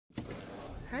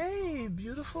Hey,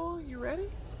 beautiful, you ready?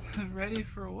 Ready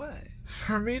for what?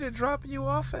 For me to drop you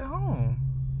off at home.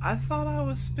 I thought I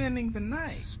was spending the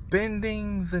night.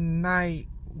 Spending the night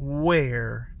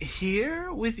where?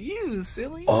 Here with you,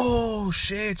 silly. Oh,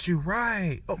 shit, you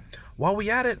right. Oh, while we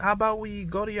at it, how about we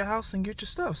go to your house and get your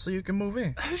stuff so you can move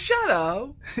in? Shut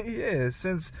up. Yeah,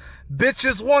 since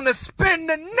bitches want to spend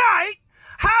the night,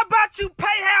 how about you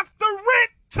pay half the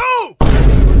rent too?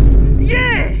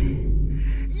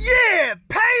 Yeah,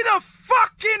 pay the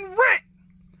fucking rent.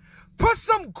 Put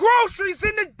some groceries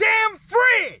in the damn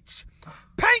fridge.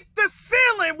 Paint the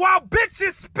ceiling while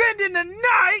bitches spending the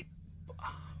night.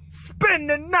 Spend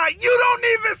the night. You don't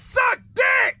even suck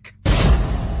dick.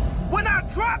 When I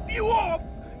drop you off,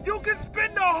 you can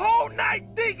spend the whole night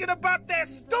thinking about that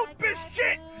stupid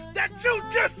shit that you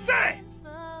just said.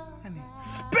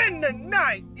 Spend the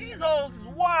night. These hoes is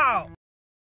wild.